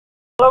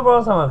Hello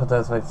bros, I'm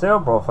Contest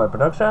XIII, BroFive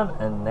production,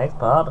 and next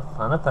part of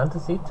Final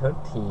Fantasy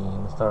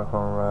XIII. Start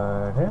from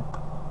right here.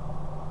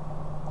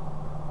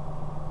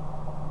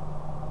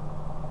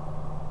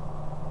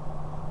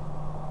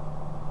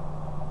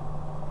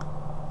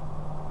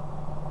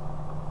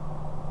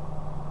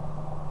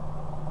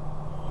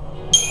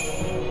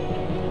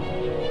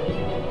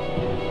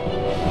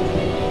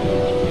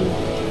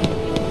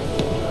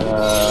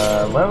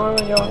 Where were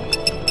we going?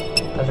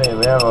 I think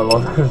we have a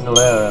lot of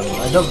crystallarium.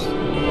 I just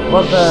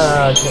was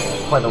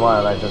quite a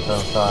while I just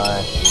since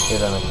I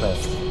did an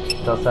eclipse.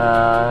 Because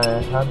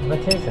I had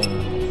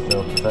vacation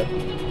still to take.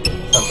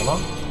 Something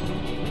on.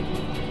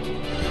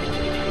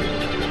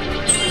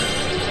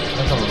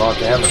 There's a lot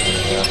of everything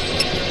here.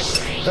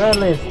 So at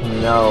least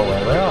know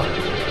where we are.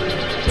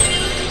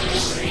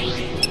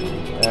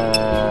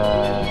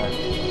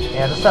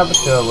 Yeah, the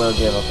saboteur will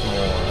give us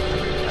more.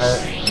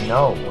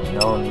 No.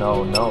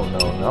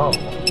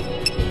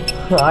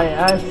 I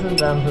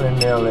accidentally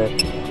nearly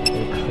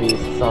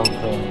increased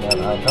something that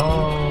I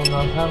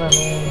don't have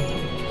any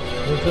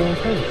need to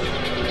increase.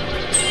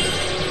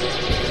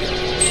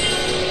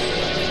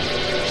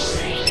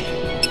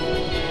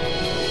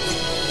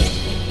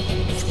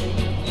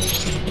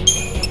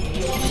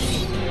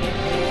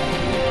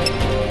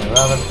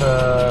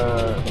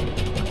 Ravager,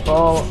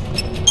 Paul,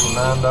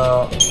 Commander,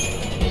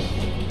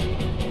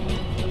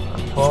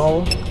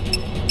 Paul,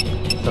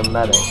 some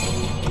medic.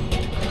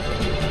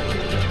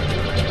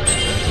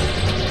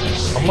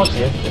 How much is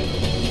it?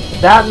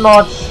 That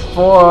much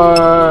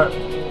for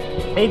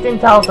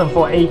 18,000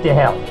 for 80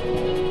 health.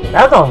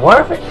 That's not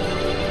worth it.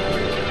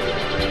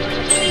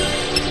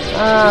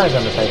 I'm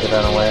gonna take it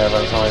anyway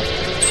eventually.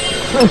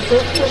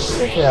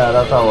 Yeah,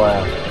 that's how I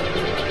am.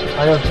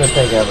 I just could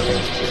take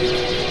everything.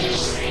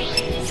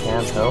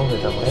 Can't hold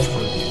it away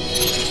from me.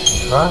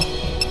 Trust,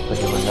 but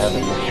you will never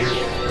get it.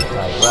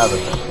 Like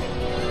rabbit.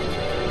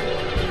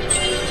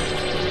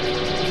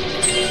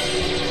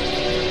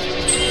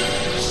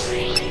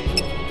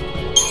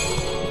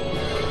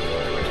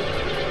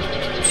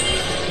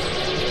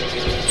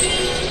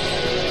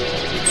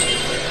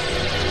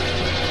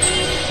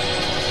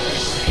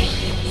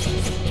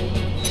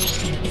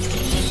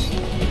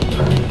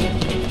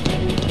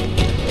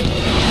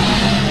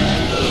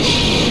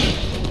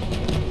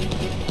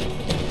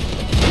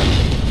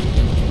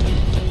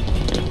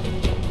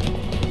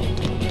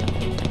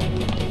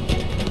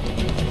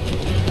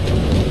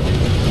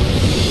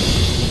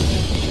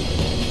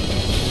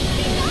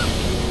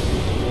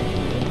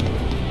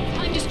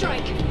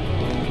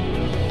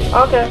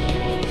 Okay.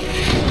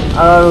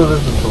 I'll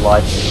listen to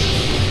light.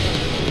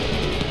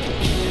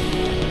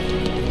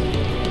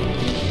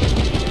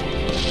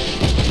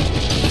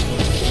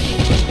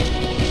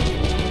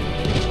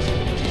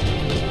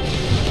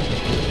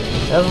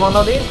 There's one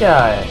of these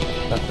guys.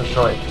 That's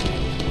destroyed.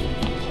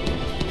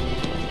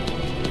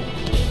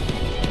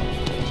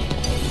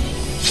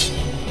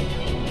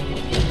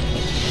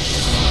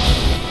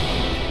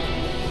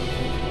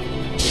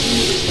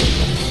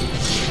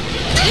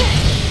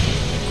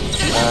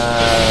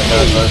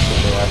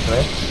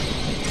 Actually.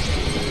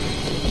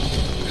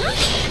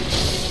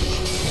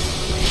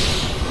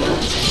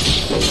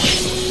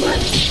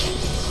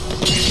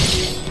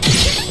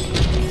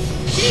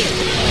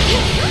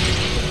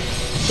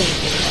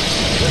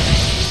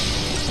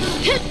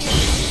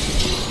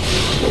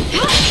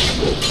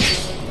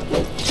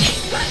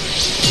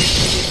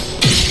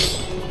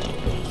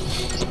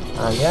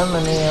 Again,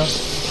 Manil.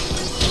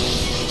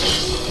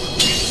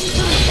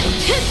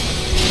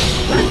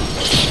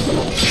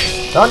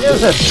 Don't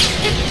use it!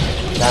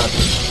 Damn it.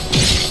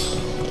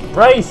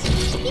 Brace!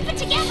 Keep it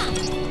together!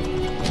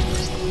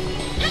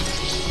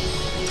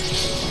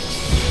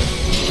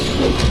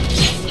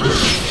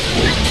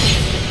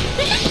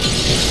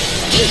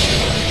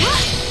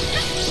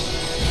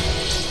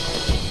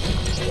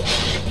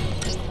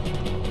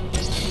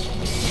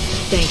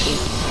 Thank you.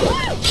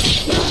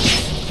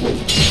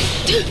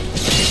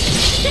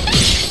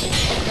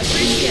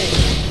 Appreciate it.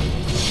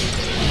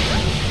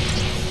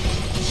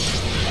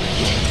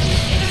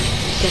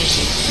 Thank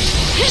you.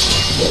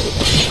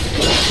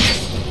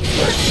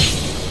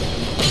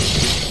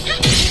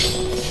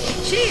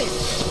 Cheers!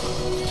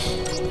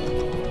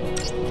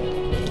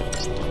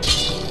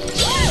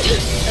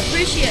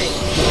 Appreciate it.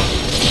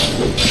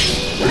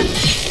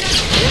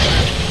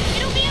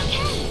 It'll be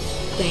okay!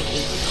 Thank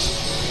you.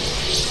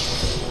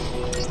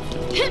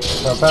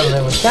 So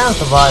apparently we can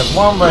survive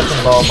one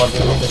breaking ball, but we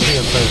need to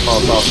heal pretty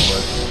fast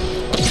afterwards.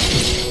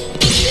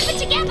 Keep it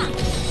together!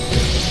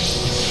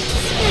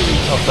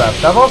 Oh crap,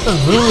 that was a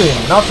ruin,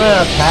 not an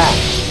attack.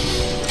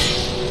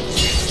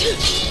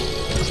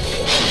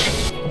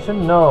 You should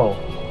know.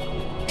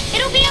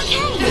 It'll be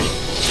okay!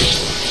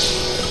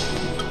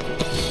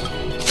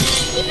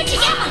 Keep it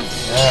together!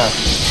 Yeah.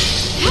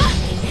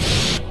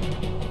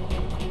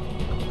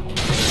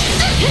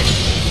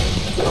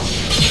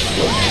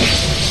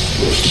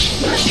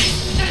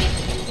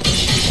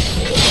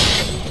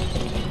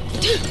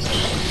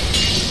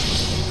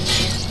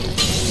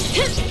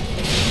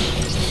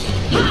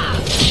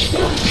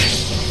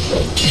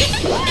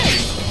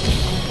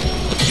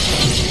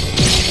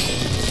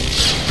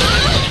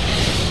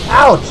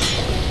 Ouch!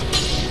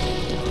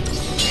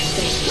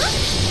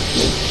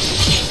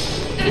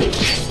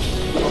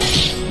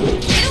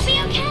 It'll be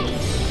okay.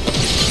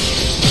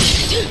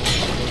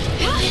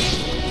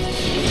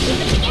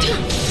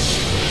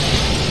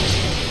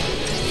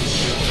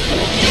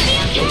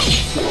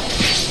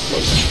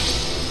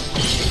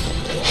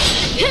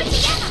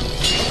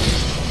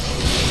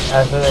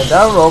 Actually,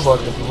 that robot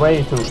is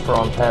way too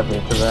front heavy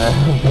to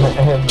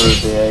ever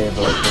be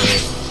able to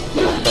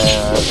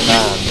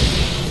stand.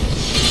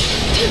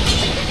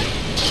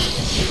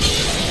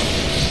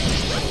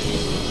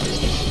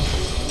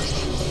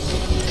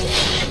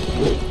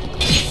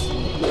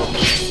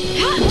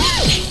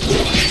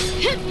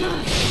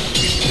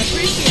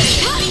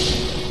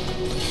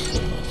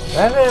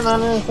 Very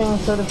managing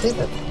to defeat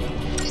it.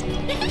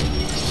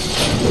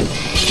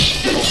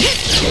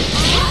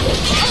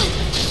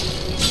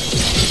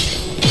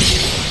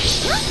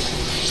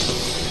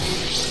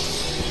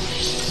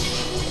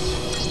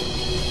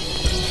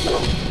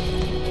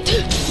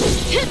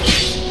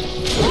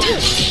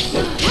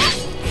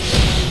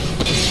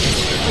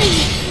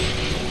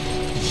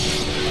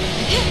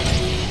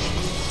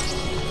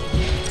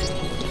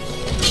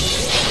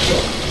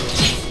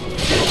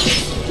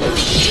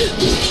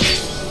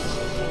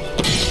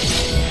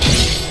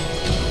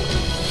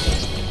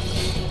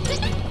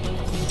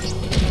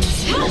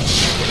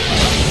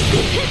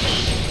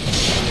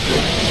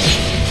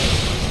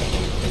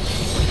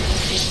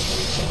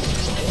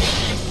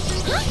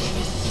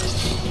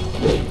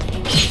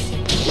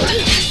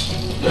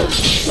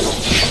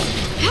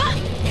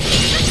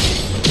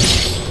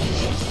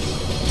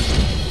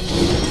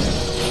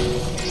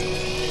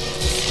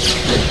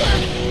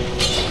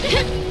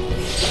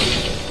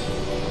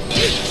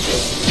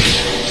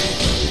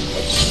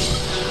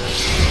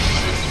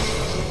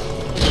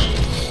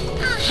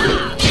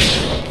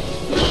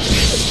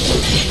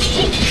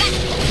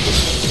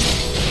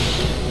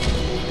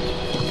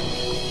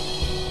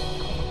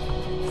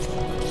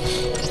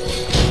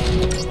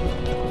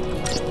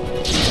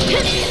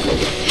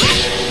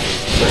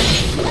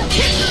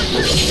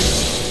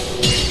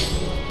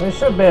 We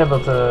should be able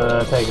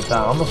to take it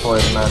down before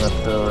it manages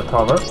to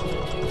recover.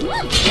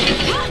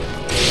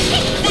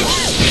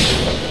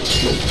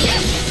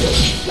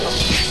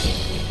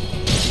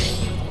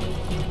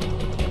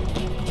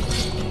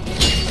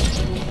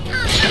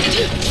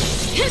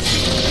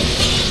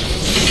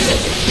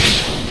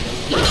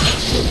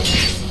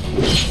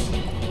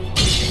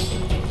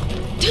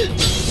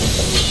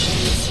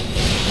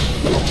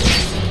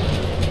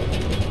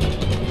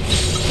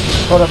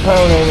 But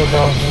apparently we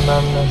don't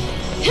manage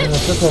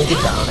to take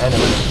it down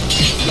anyway.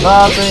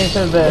 But we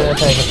should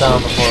take it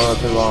down before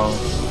too long.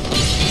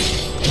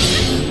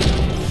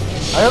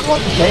 I just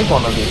want to take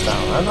one of these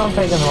down. I've not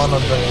taken one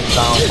of these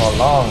down for a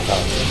long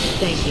time.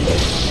 Thank you.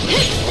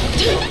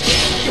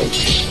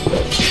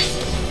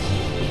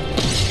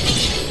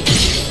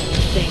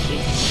 Thank you.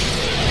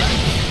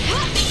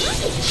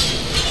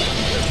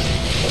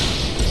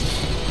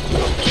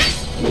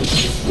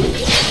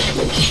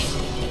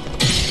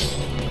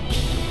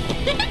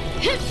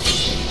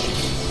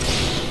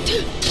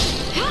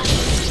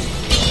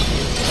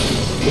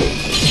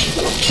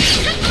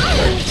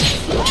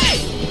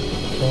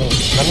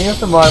 Let me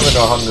survive with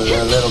 100,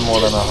 a little more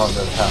than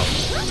 100 health.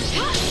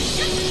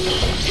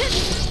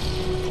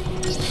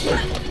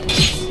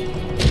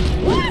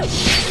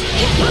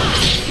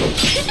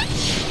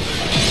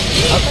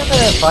 How can the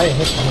fire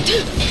hit me?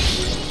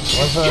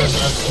 What's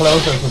as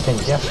close as you can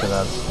get to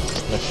that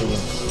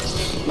machine?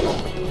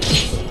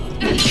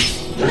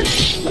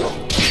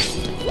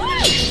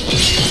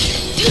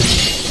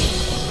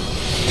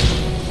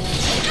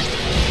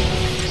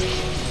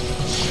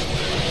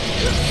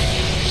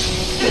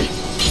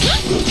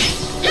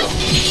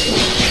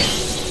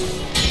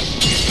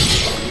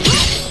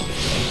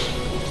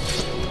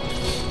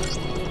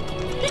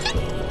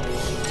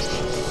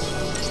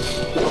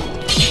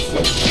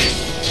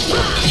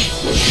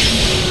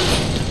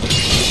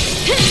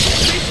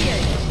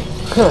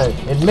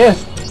 It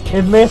missed!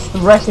 It missed the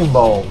wrecking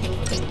ball!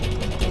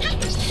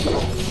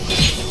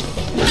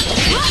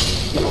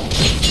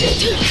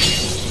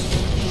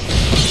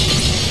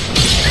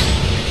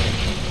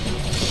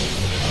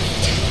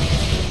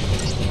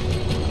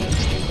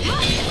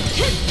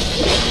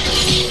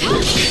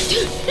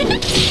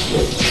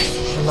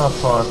 Not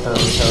far to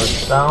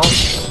it's down.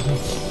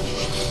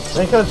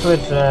 They could switch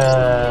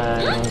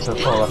into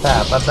full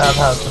attack, but that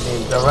has to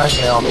be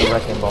directly off the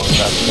wrecking ball in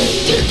that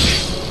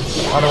case.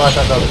 Otherwise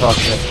I don't trust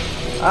it.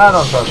 I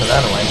don't trust it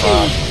anyway,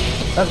 but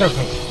that's just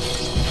me.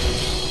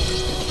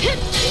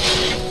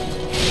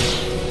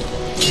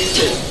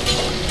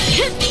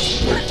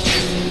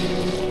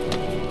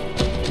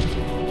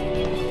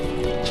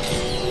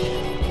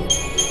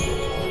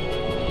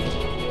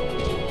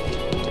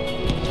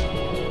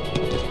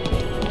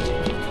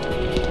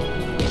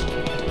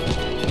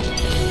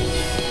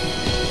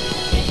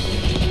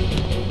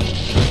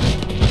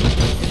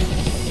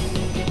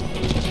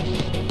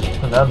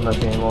 That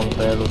machine won't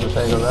be able to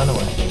take us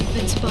anyway.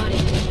 Been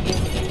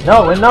spotted.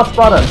 No, we're not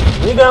spotted.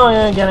 We're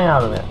going getting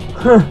out of it.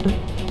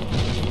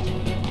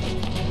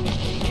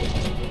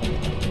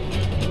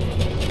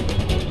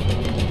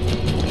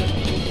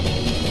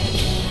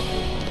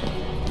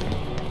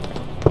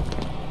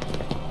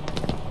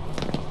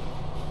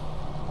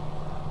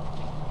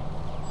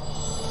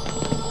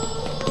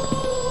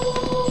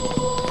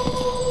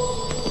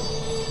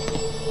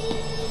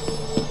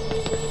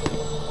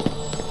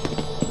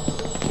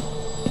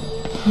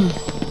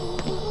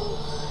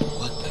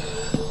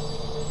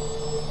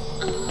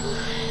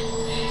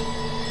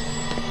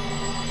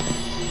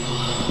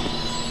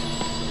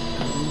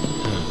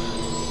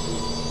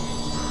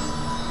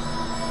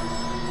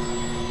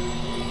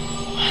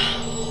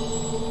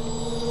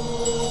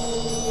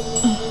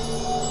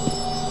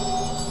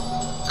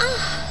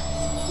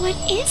 What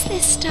is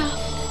this stuff?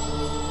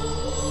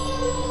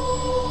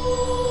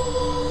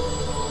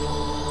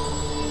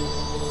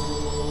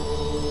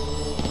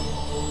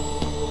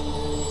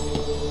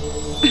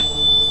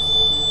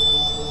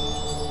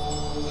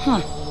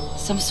 Huh.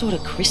 Some sort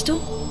of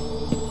crystal?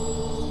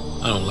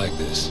 I don't like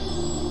this.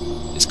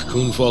 Is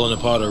Cocoon falling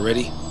apart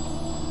already?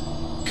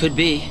 Could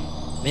be.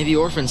 Maybe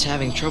Orphan's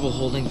having trouble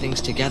holding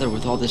things together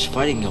with all this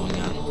fighting going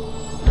on.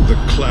 The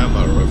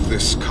clamor of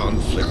this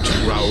conflict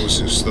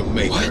rouses the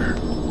Maker.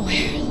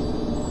 Where?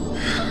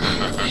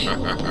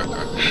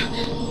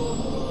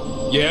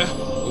 Yeah?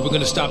 Well, we're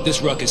gonna stop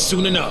this ruckus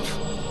soon enough.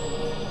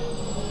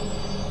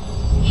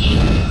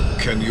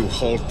 Can you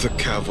halt the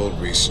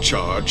cavalry's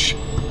charge?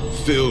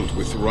 Filled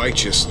with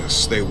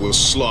righteousness, they will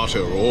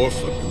slaughter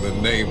Orphan in the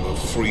name of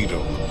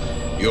freedom.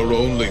 Your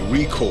only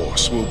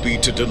recourse will be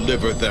to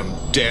deliver them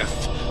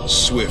death,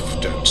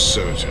 swift and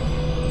certain.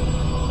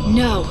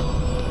 No.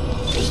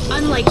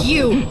 Unlike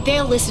you,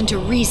 they'll listen to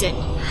reason.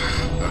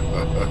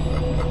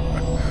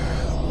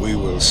 We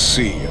will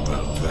see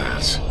about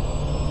that.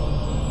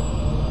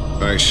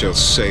 I shall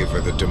savor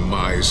the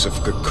demise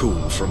of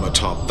Cocoon from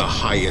atop the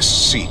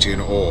highest seat in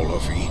all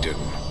of Eden.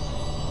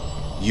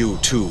 You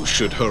too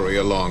should hurry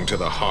along to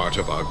the heart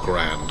of our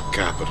grand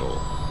capital.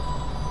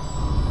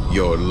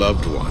 Your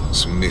loved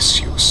ones miss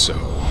you so.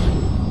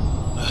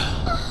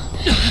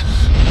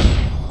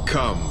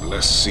 Come,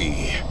 let's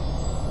see.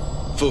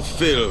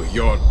 Fulfill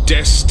your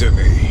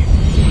destiny.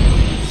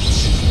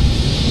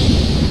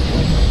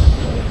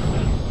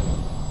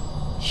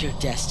 Your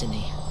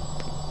destiny.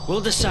 We'll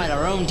decide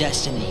our own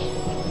destiny.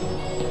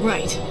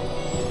 Right.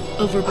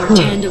 Over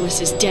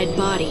Bartandalus's dead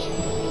body.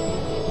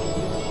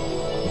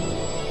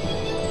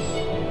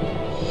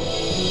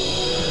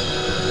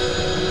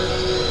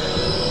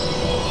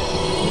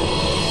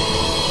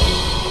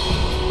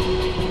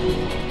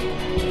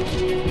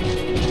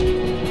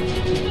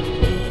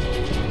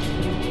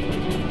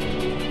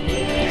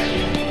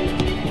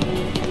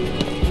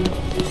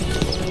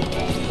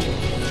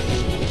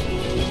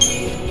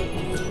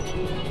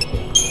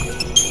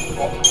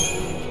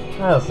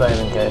 I'll save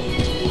in case.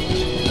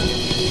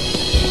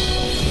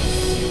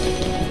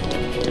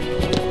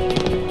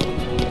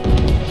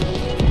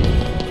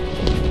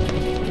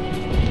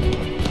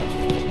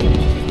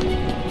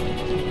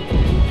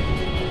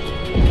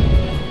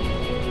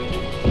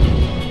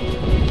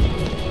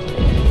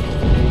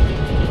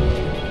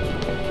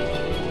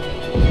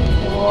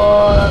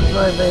 Whoa, that's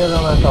way bigger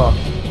than I thought.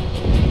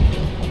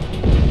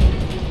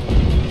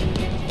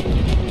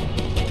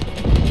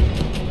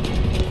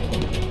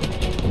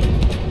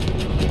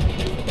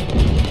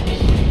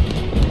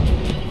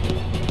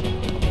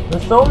 The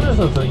soldiers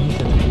are so easy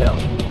to kill.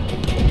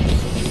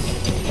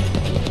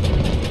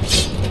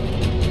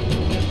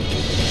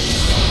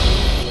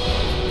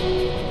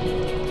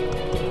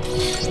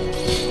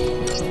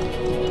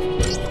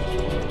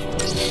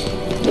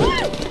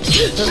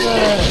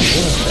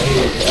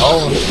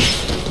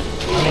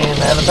 I mean,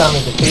 every time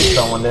you defeat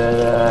someone,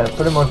 they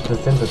pretty much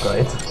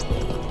disintegrate.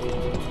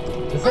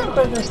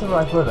 Disintegrate is the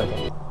right word, I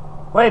think.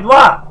 Wait,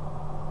 what?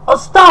 Oh,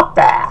 stop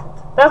that!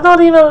 That's not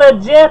even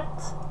legit!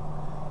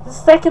 The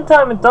second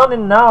time it's done it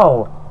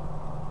now.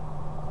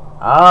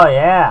 Oh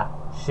yeah,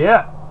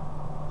 sure.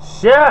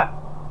 Sure!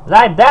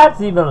 Like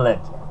that's even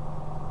legit.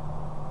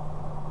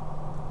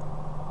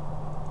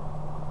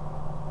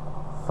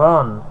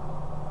 Fun.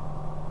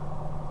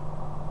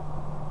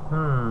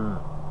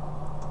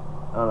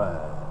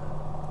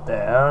 Alright.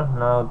 There.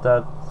 Now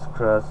that's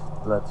crashed.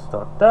 Let's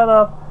start that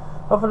up.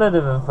 Hopefully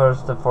the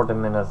first 40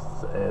 minutes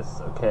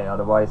is okay,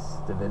 otherwise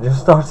the video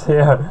starts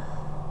here.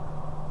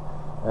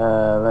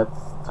 Let's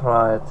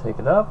try take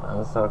it up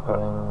and start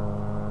recording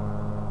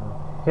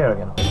here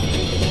again.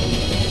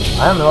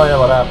 I have no idea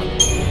what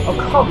happened. Oh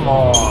come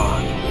on!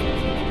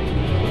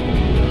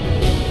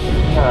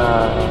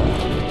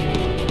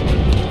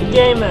 The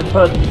game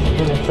put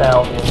in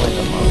itself in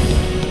window mode.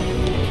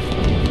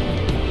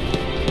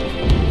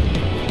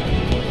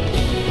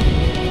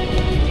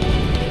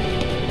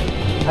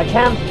 I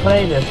can't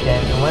play this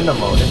game in window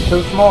mode, it's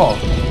too small.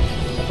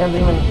 I can't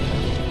even...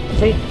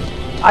 See,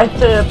 I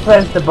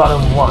pressed the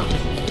button once.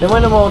 The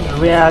window mode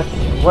reacts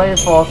way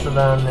faster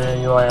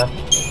than you are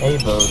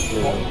able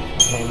to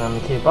even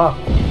keep up.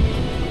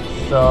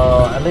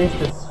 So at least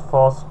it's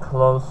fast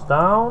closed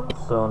down.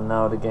 So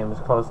now the game is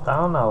closed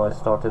down, now I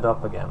start it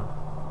up again.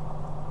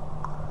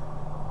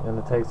 It's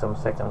gonna take some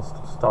seconds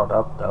to start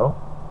up though.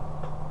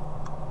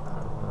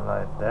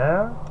 Right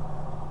there.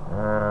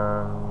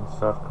 And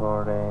start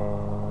recording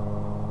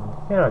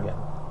here again.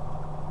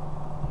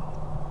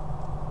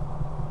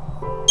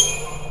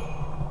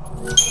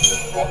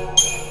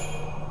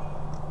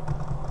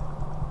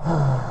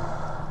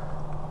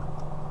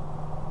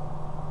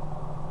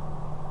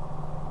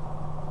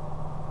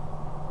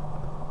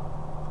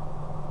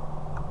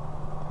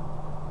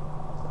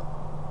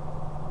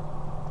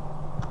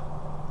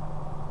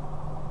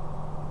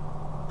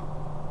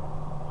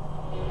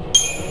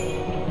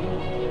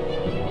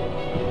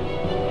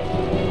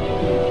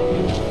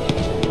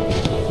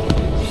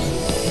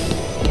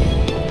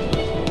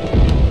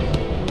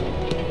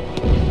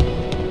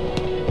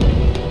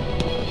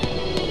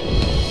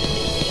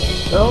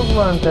 those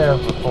weren't there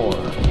before.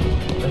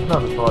 It's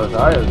not as far as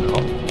I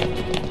know.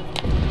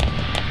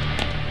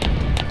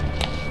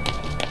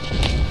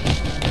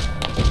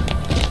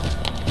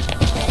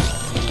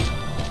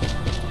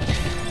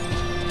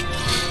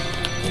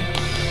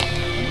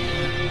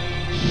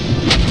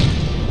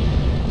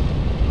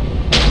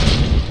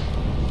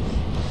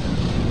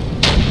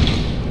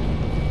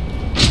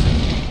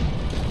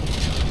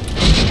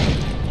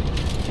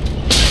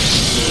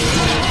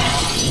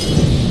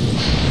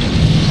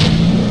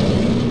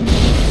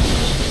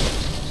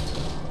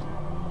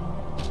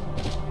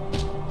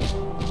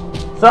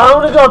 So I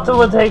only got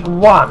to take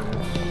one.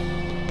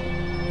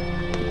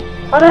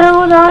 How the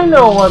hell would I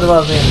know what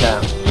was in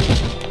there?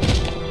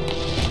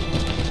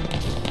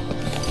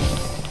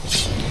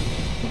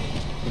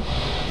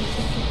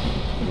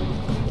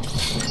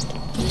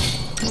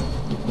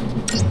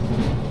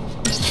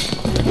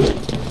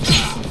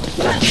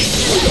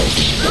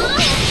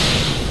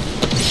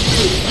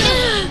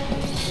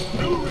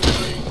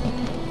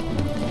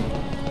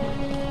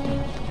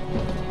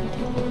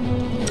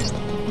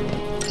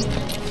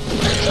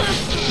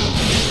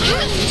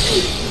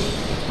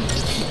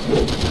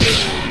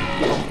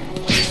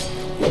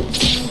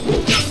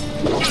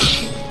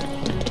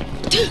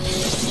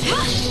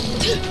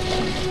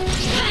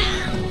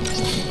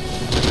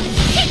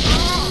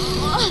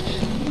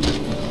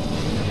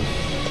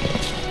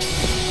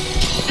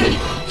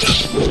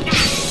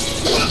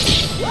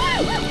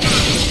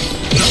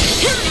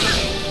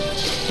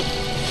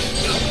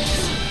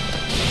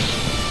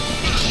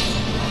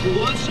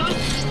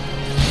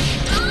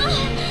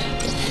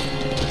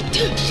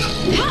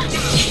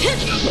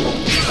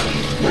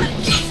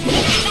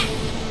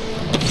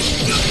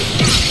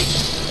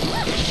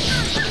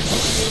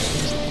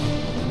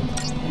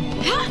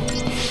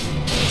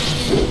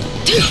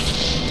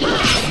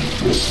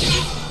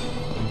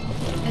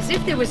 As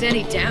if there was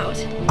any doubt.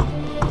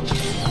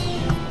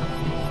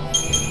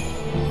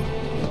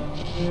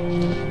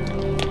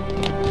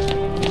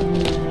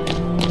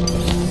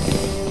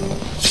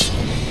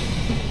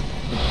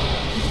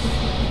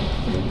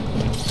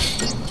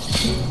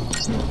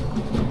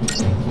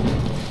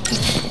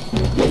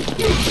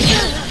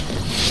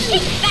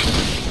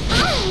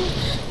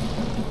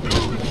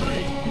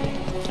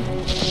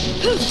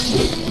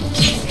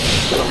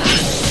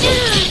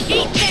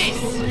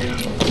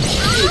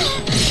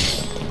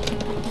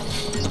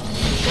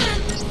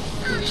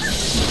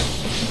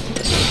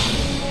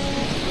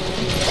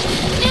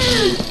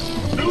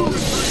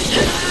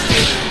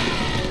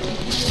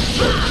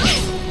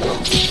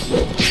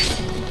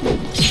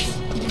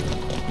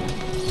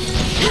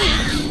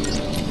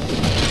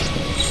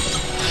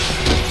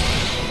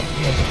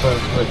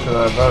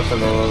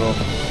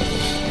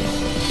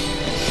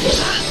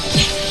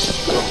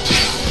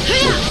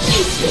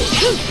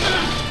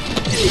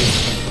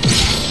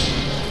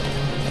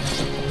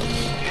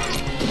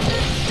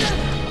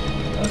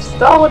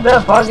 Stop with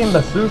that fucking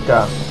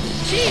bazooka.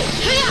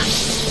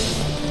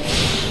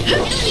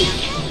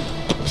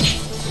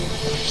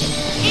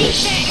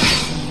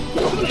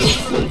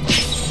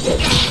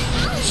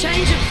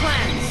 Change of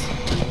plans.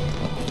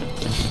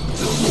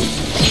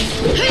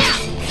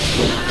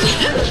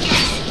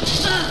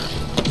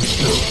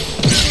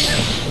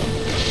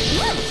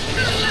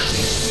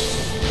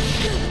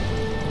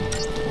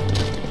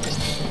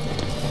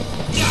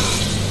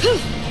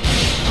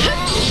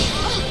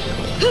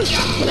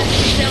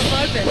 Self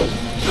open.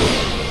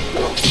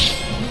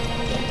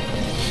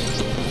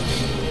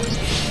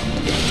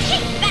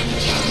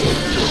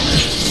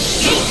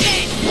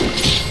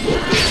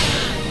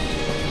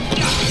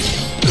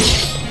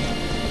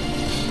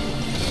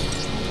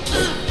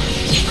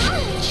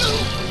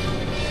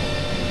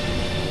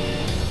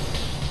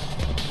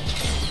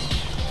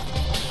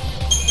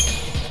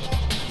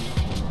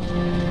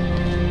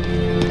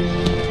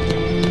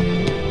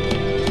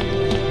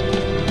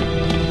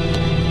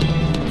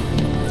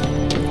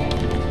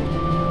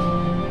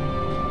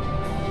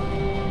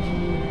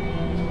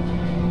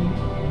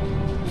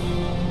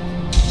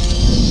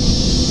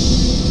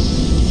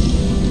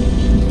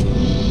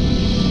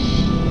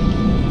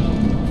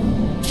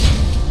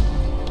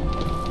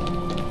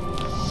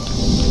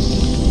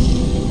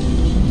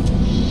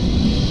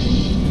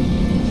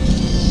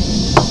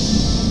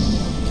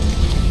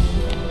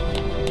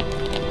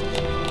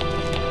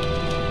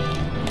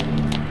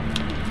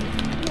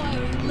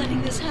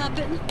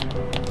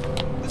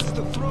 This is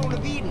the throne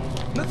of Eden.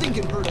 Nothing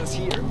can hurt us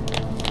here.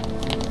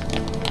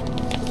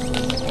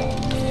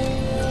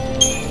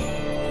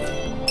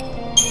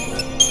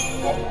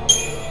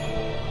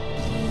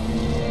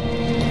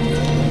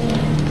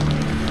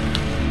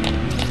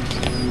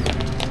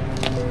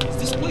 Is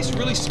this place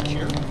really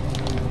secure?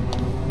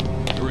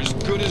 You're as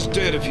good as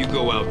dead if you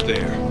go out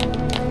there.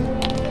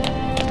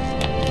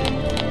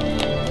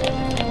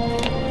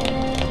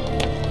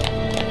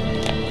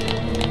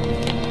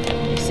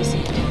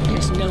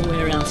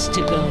 Nowhere else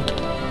to go.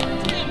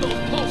 Damn those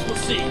posts, we'll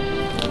see.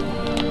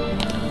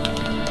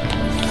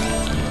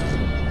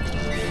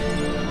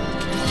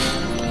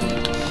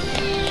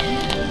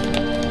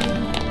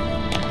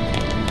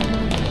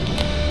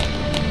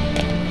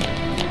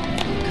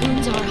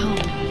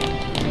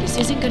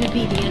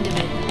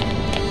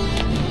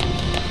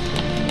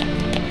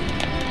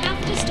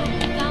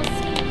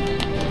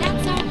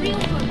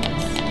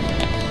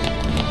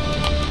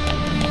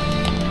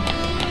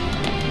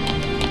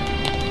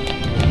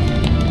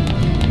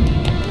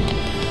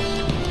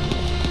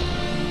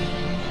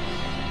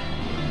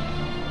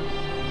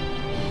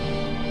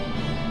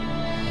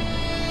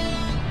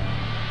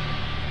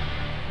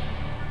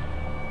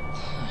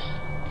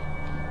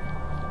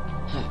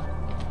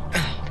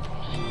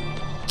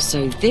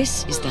 So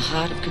this is the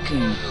heart of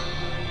Cocoon.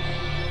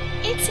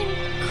 It's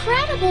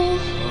incredible.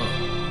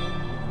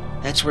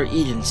 That's where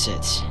Eden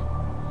sits,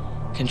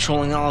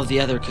 controlling all of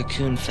the other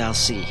Cocoon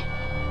Fal'Cie.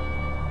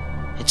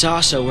 It's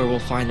also where we'll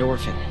find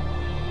Orphan,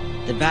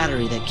 the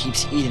battery that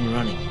keeps Eden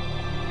running.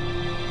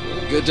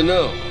 Good to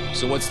know.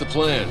 So what's the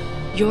plan?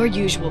 Your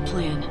usual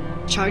plan.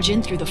 Charge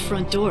in through the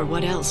front door,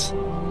 what else?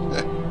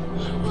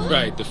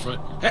 Right, the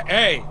front.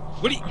 Hey,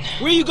 where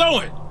are you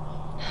going?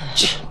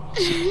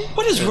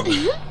 What is wrong?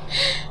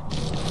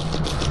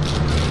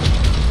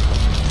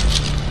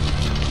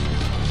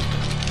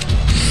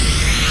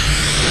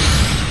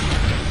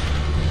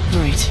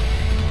 Right.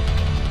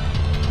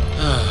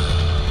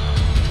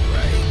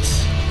 Right.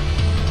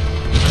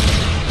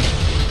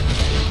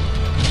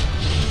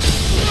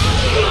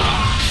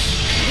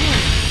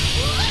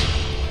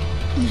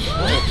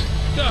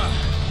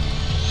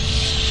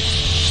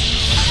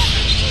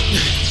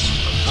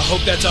 I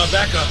hope that's our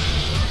backup.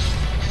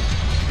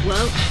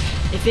 Well,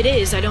 if it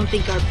is, I don't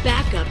think our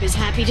backup is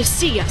happy to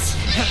see us.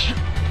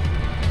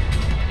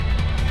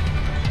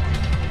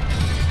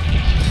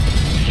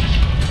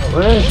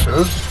 Where is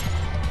it?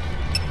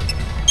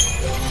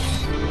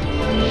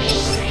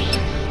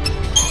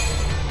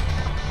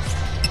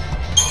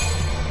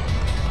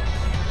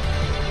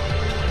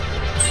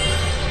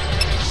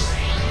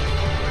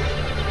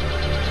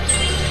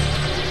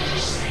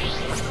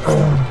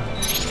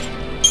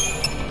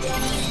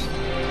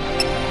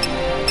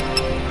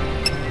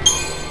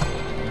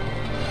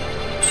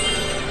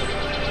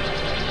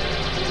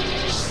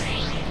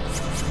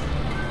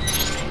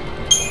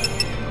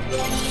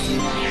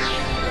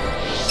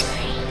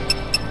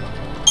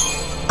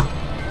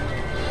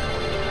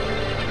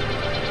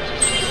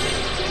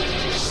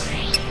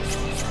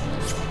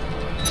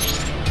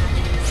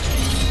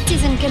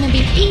 Isn't gonna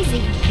be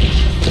easy.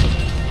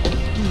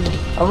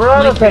 I'm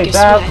gonna Might break take a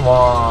that sweat.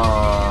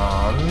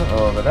 one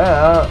over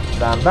there,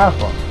 than that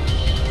one.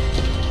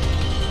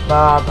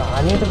 But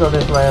I need to go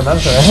this way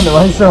eventually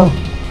anyway, so.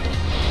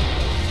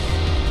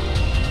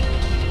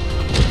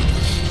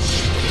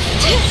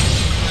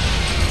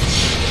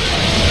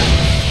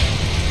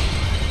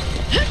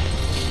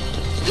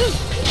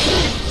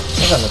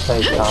 It's gonna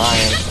take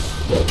time.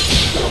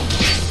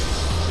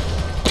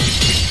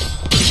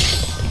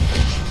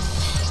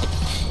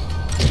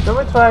 Should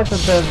we try to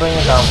bring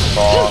it down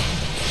far?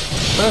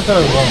 Pretty sure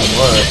it won't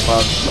work,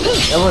 but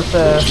it would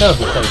still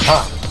take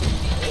time.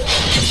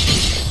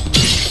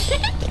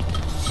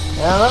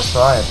 Yeah, that's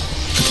right.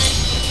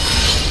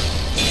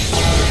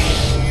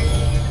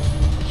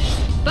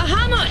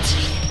 Bahamut!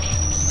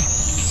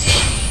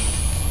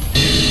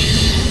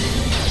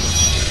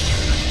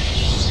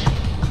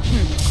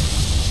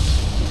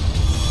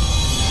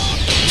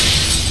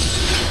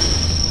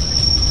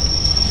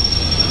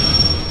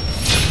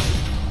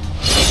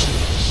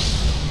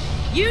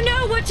 You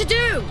know what to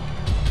do!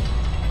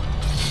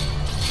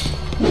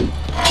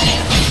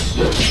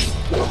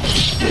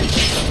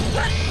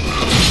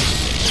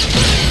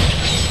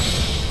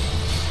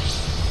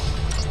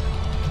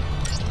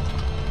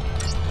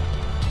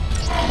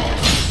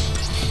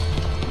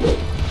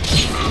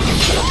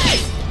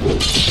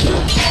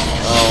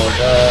 Oh,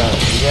 the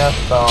yes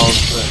dolls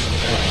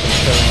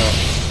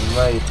is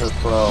way too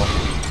slow.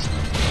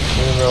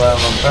 We will have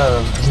a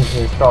better PC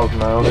stealth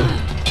mode.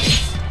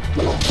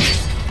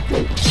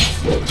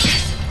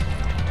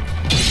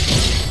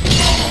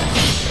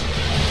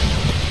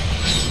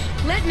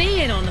 Let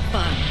me in on the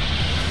fun.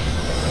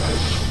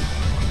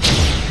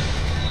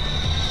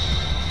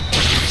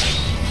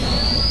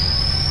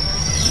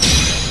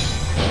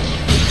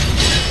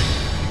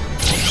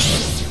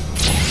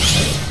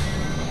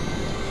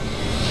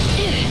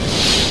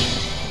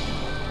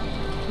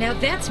 Now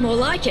that's more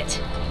like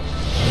it.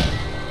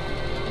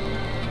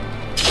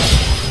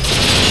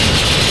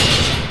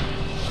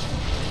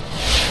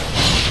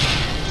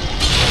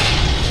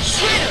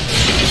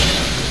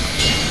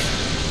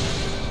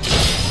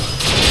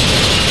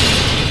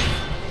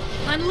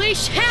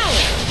 Unleash hell!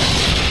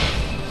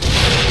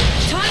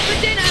 Time for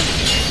dinner!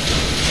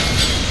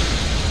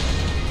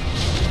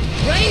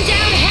 Rain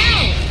down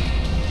hell!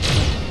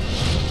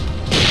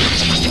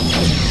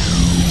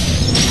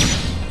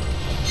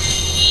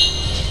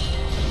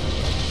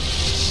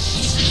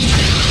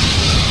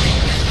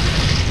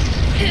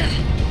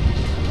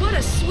 What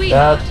a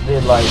sweetheart! That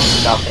did like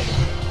nothing.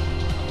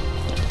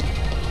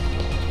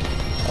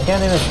 I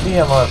can't even see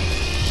how much.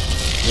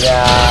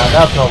 Yeah,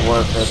 that's not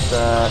worth it.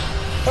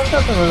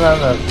 Sometimes I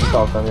remember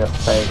stop and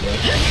just take it.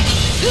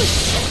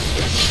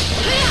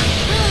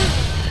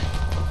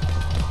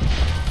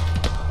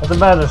 It's a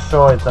better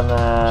choice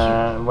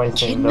than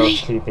wasting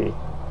those TP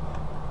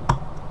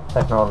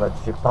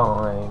technology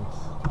points.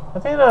 I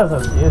think that's a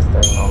use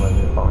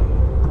technology point.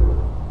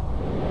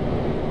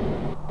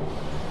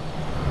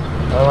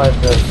 Otherwise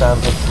they stand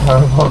for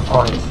terrible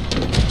points.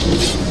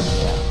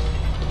 Yeah.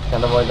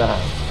 Can't avoid the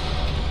hand.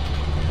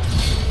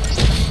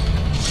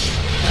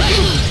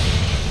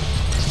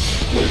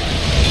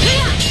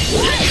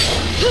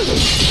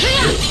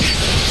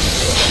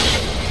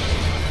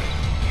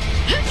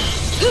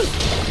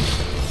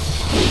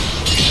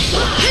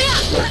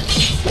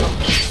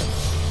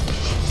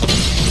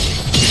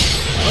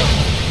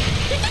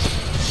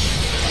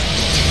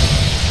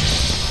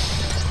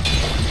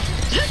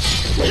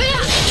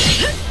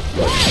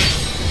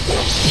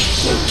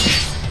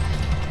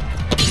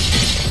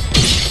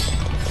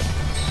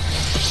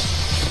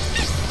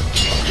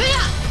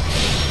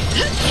 I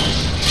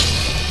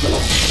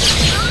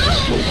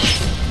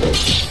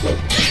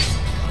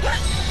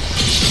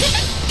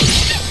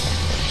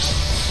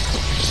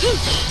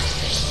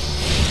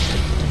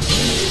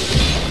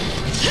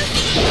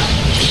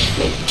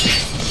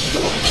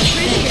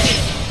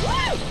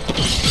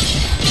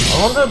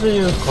wanted to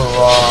use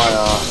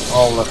Pariah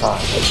all the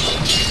time.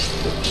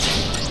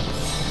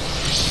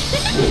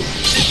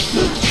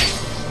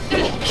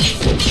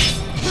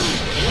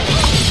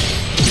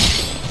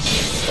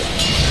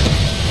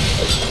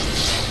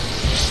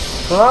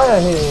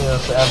 Pariah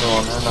heals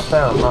everyone and a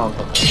fair amount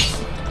of it.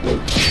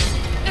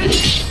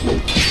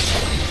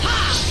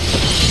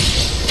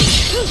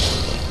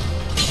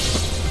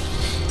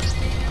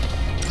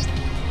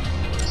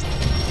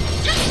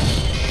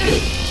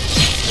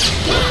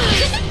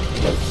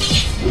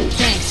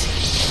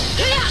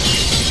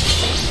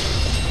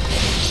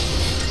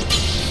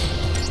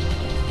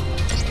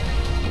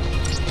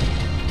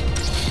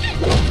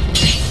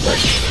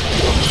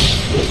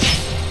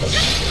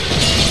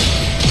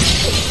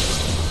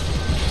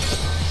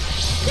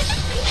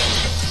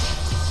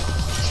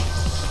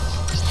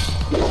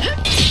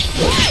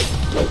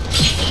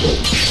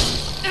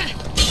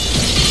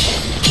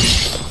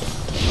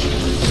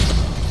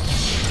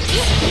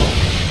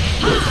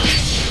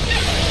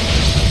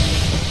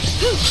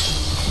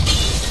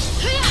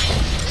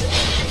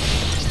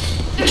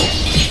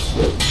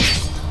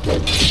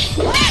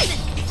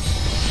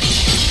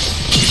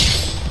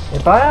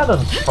 If I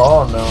hadn't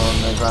spawned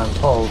on the Grand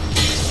Pulse,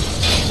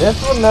 this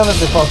would never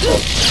be possible.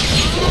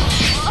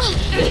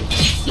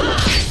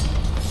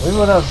 We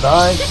would have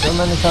died so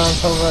many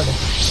times already.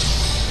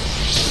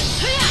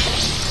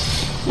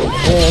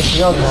 This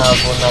Juggernaut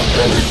would not be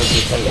able to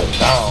be taken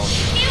down.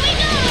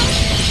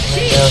 I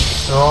mean, they're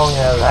strong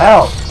as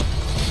hell.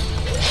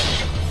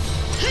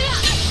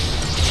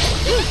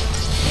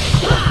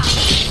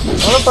 The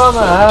only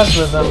problem I have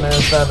with them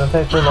is that it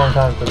takes a long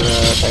time to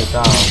take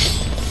down.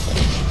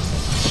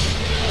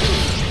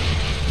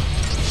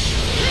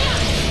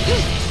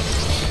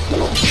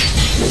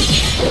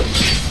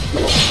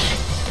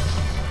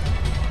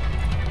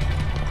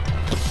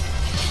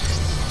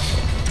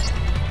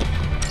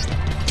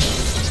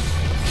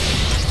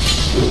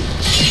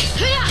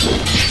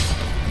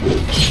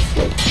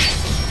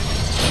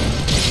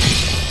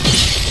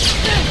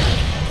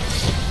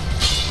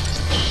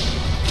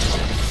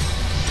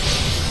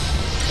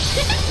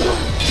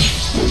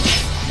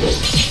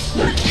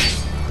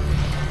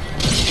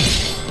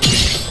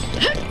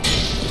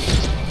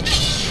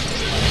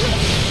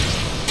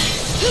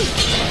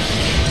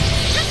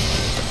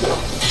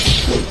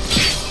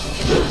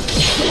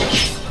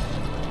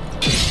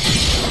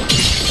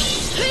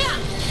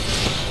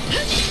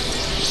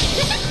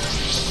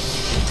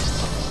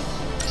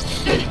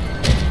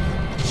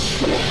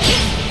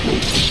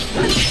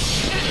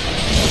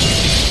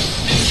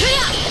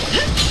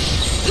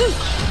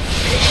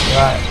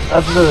 Right,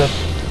 let's do it.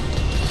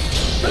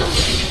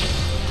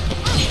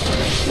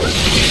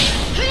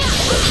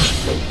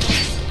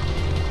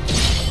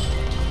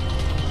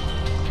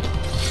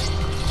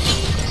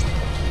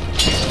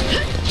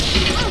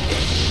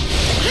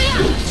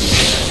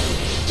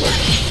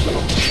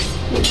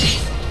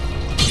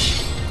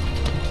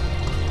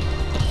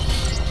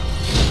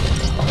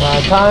 I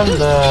timed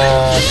the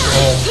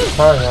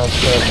target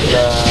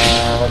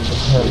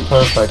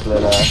perfectly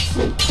there.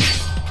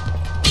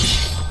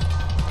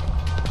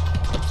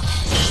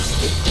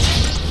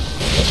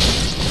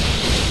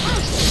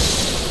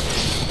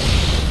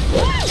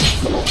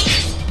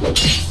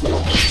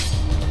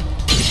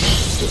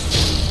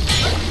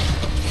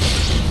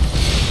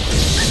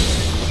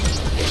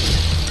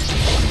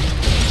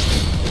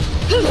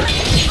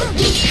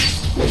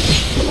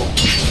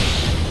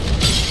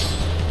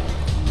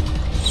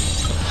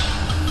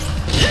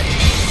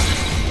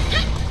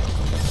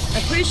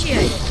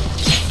 Appreciate it.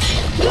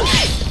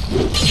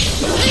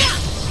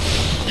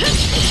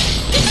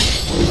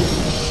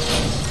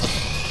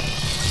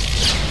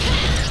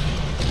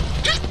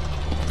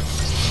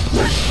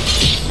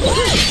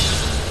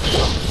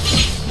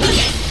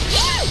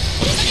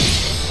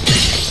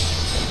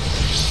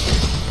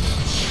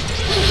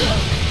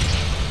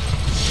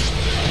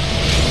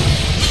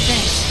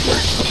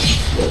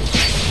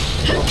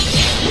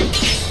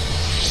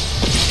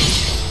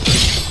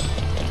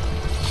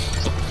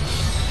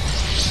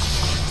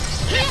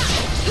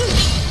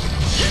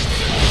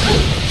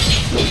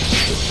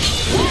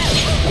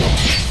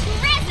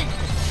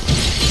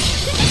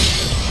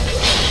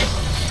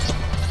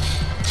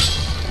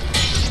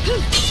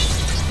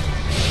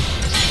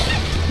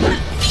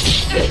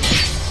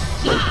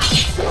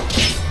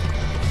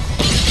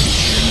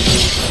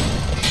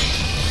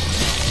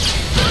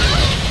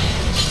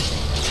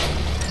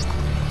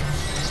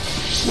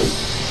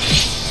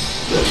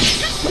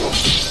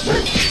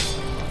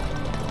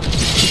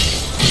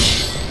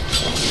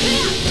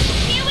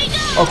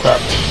 Oh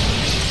crap.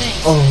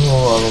 Oh,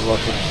 I was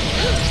lucky.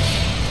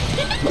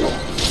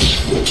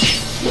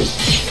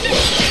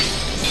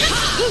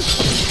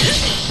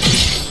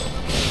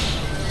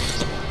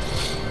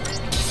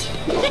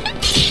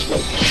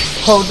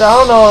 Hold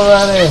down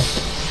already!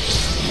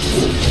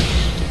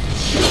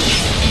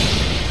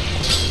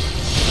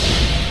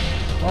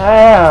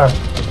 There!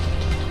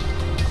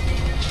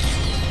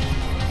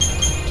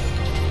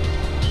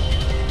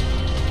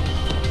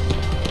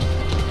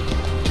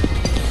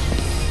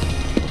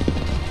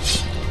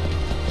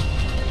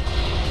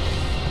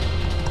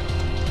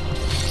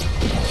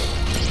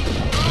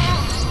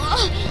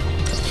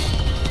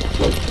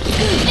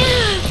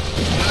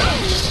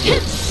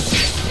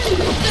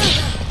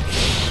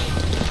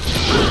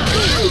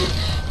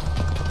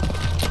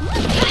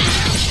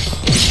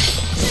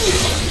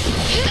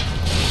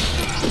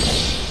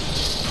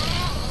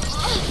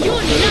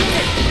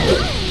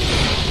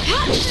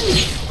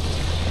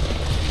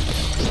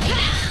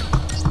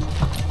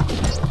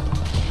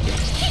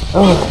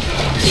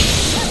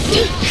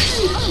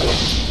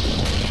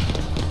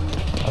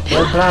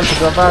 Plan to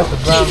go back to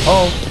Grand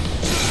Hope.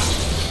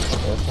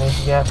 Just need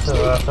to get to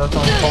a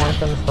certain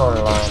point in the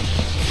storyline.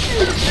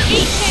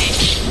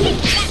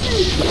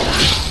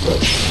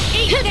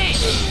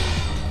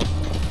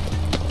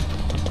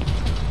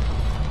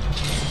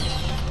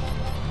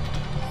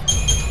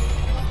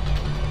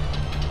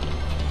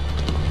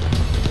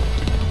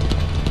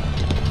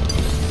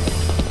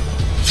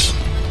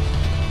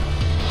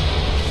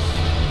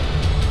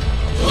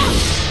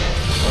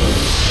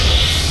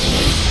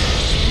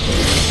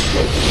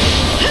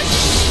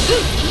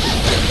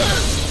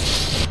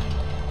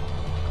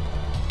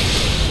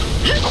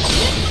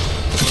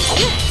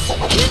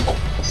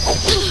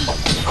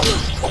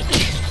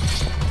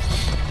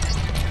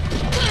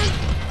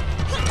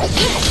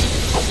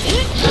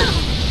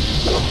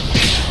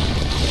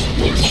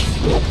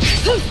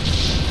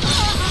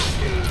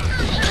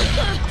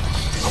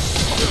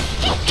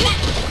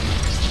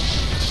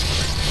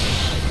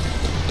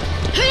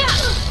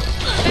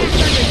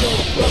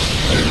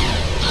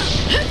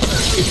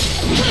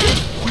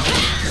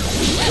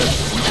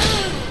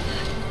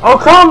 Oh,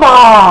 come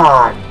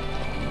on!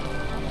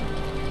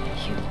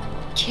 You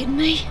kidding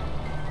me?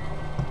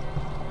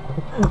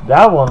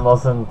 That one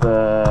wasn't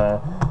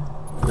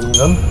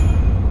even.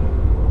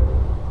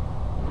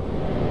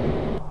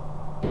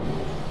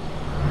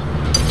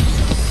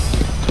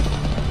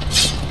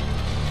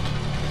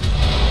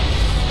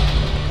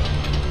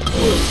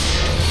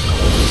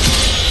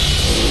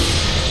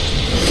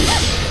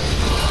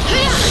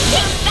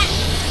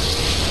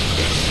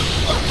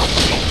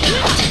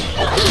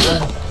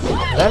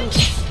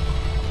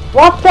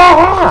 What the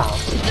hell?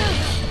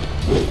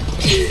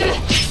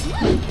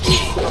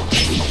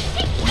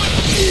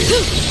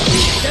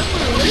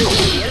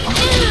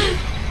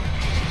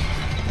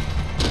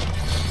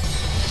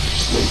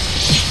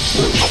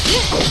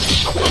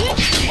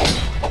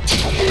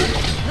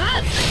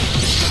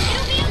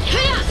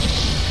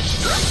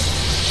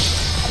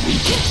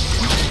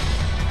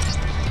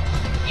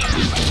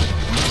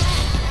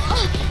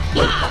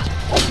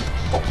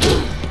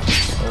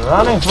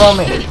 Running from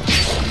me.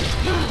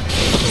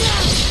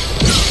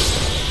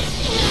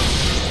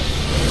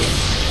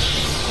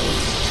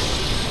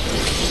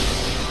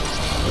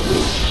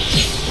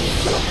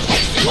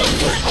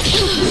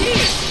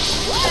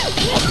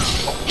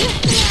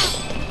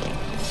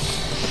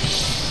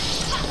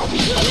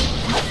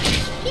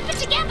 Keep it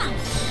together.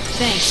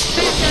 Thanks.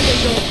 Back under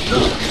your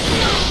book.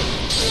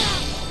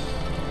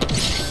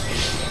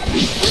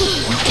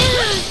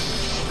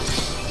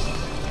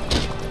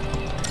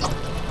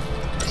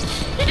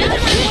 Get out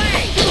of my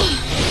way!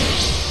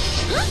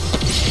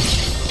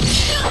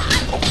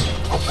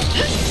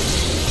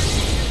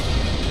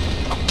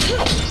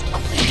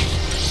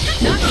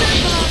 Not that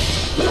close.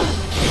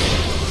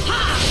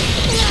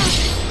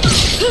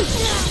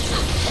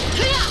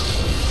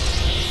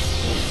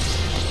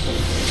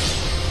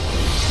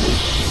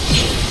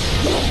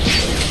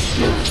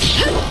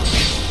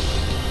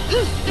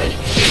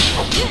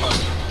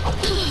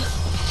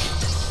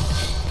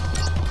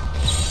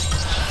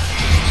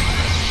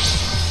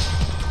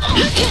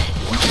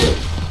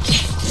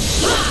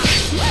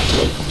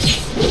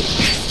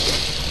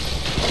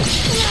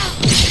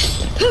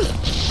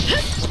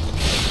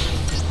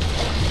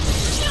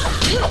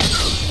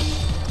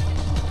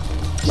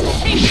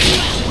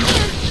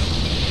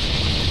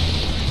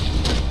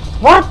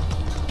 What?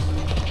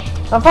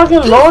 I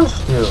fucking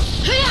launched you.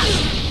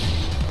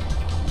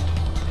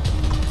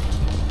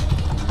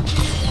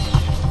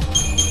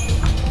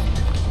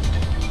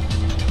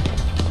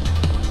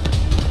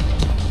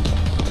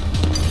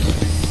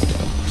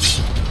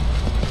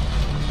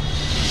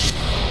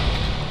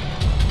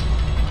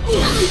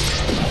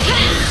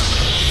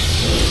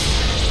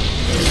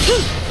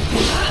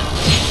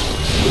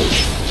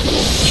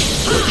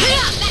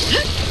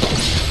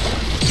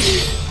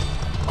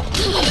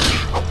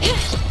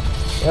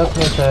 Let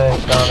me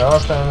take down the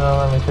Orphan and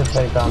then we could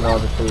take down the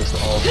other two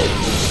also.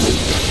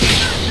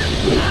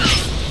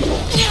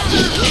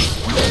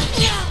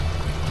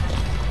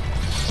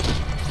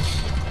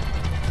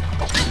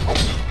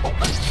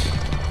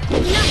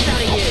 Enough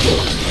out of you.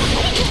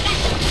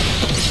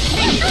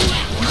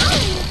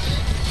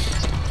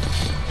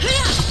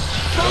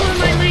 Follow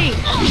my lead.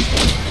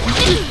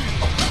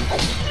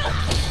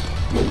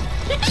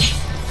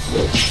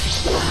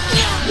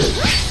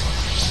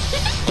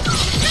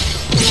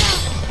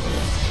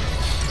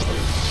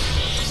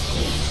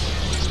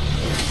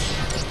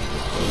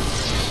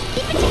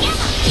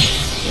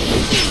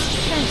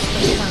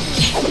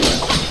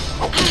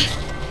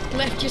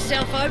 crack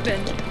yourself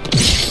open.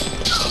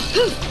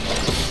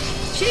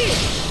 Cheers!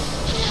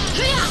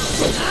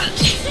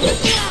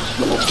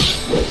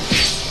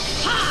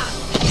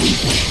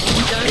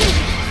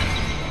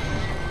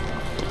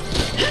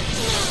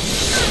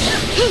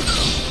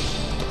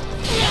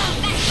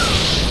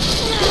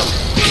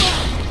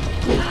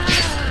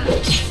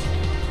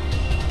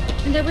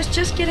 And I was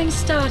just getting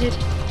started.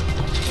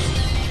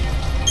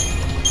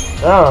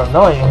 Oh,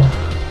 annoying.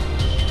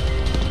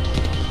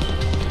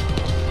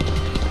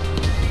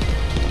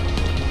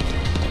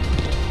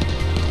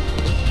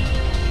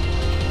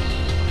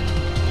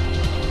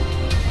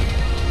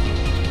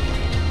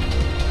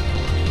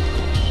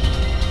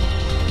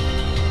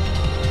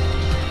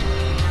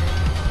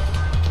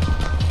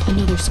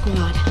 Another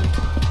squad.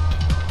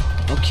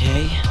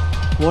 Okay,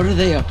 what are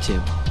they up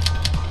to?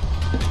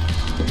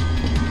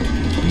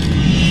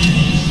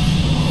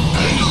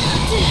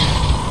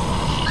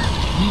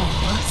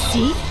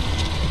 See?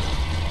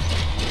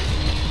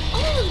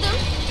 All of them?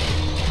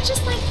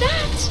 Just like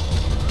that?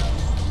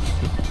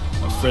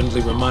 A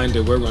friendly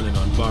reminder we're running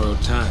on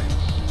borrowed time.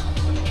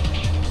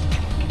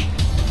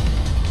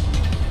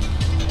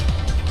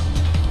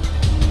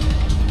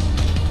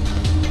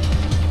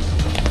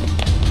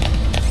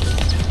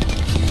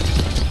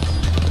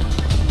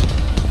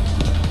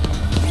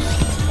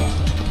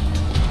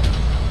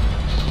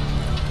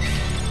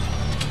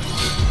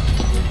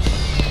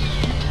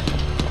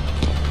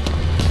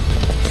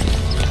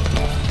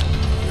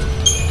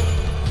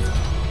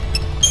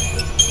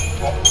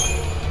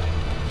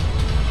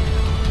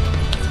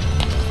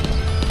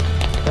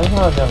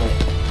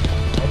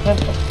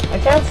 I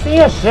can't see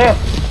a shit.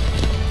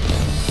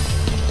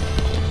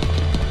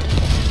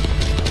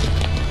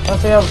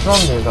 Let's see how strong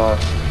these are.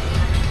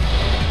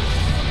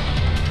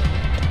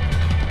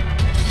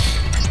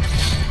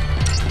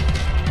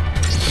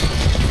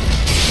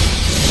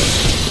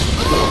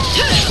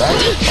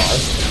 That's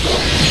fine.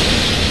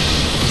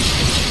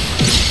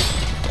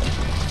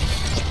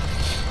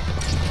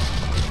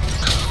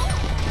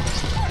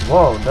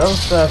 Whoa, those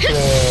pretty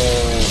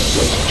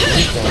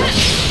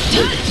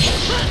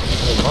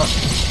much.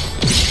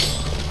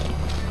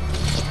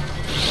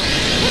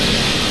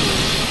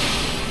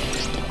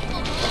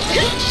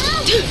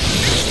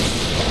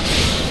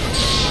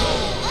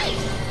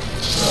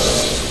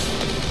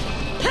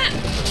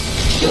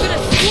 You're gonna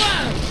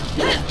squirm!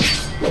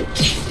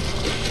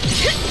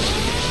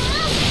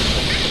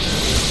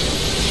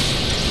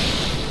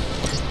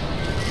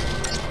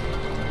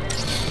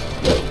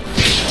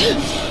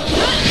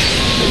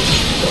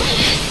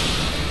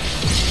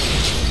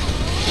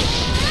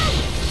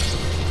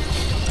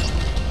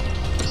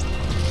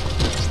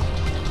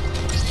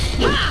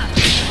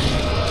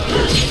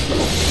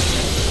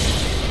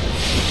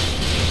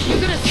 You're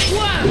gonna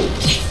squirm!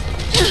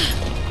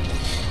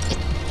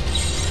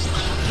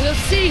 We'll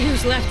see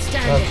who's left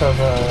standing. Let's have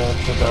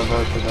to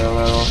divert to their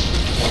level.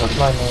 And the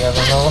lightning has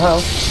no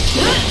health.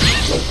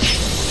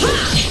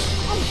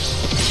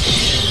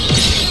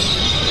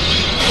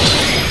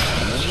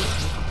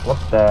 What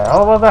the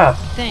hell was that?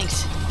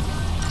 Thanks.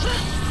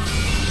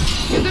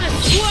 You're gonna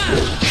squirm!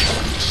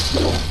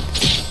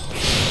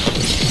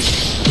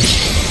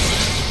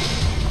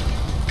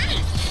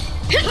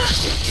 You're gonna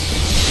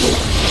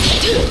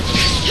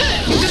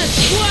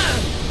squirm!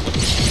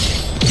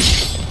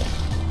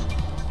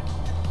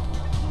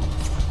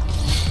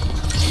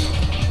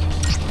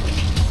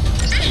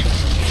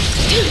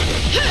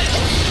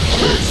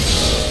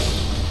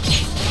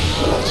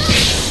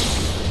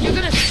 You're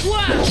gonna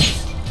squirm!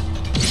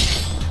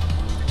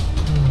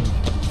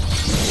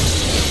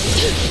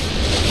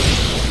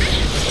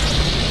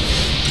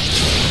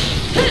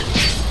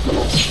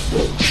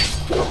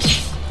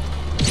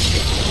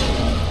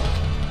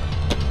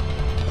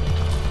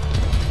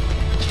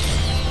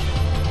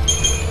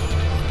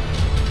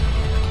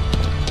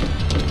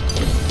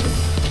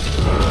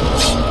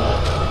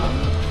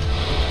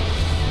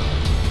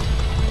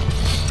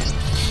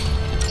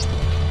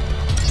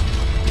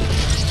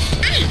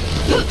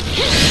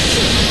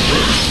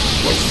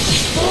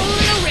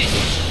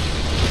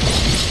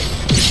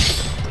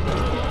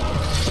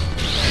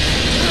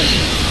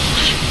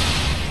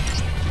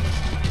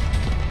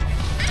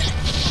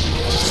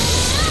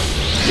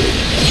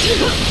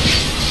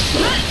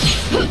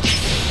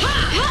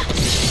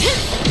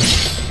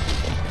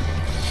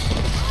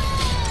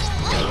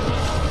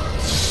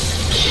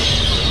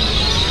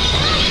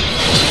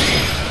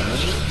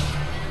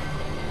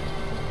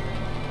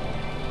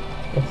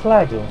 It's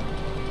lagging.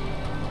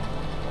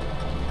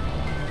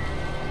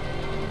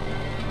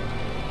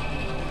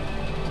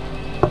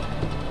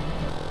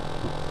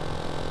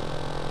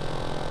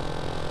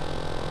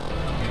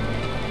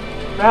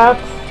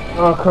 That's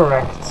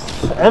correct.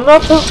 And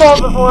not too far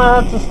before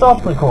I had to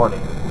stop recording.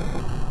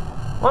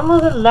 Why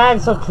was it lag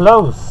so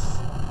close?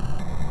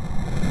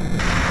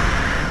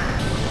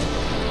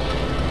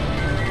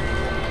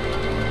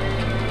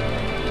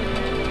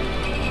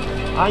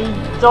 I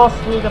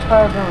just need a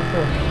paragraph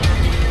or two.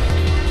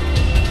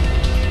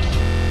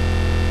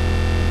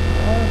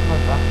 Where's my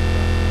backpack?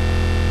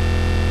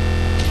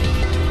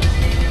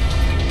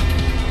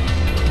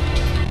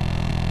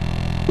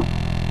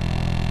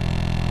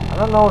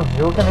 don't know if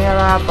you can hear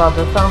that, but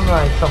it sounds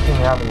like something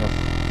having a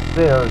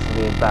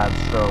seriously bad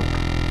stroke.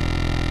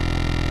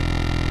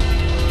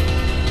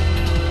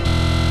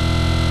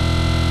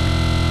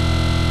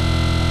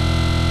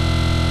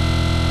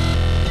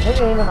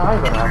 Maybe even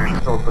I'm gonna have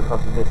a stroke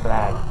because of this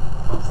lag.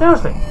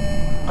 Seriously!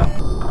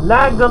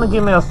 Lag gonna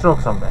give me a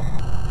stroke someday.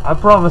 I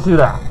promise you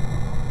that.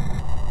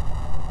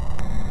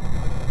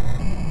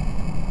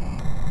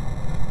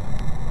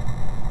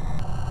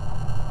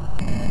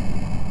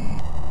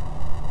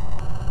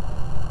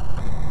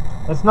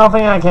 It's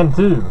nothing I can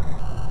do.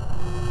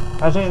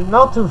 Actually, it's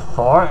not too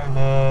far,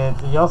 and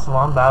it's just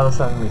one battle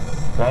and we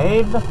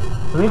saved.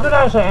 So we could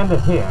actually end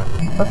it here.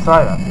 Let's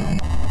try that.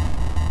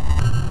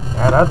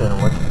 Yeah, that didn't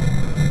work.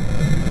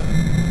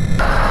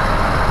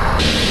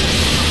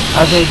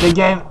 Actually, the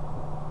game...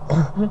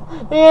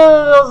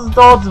 yeah, it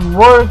starts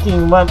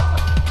working, but...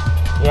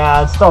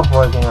 yeah, it stopped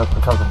working just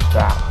because of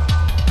that.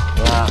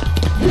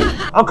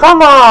 Yeah. Oh,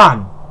 come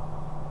on!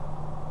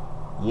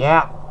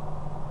 Yeah.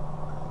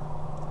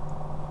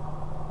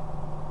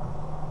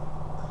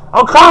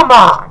 Oh, come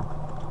on!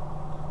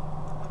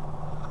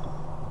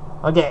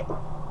 Okay,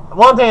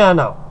 one thing I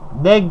know.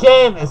 The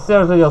game is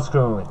seriously just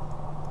screwing with me.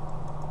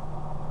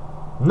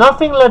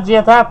 Nothing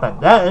legit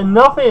happened.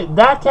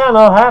 That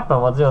cannot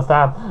happen what just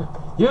happened.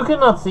 You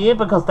cannot see it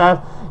because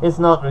that is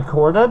not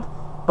recorded.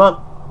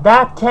 But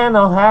that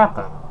cannot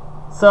happen.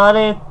 So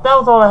that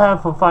was all I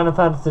have for Final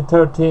Fantasy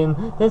XIII.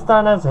 This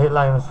time, that's a hit,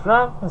 like, and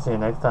subscribe. I'll see you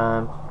next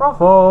time.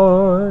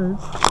 BroFive!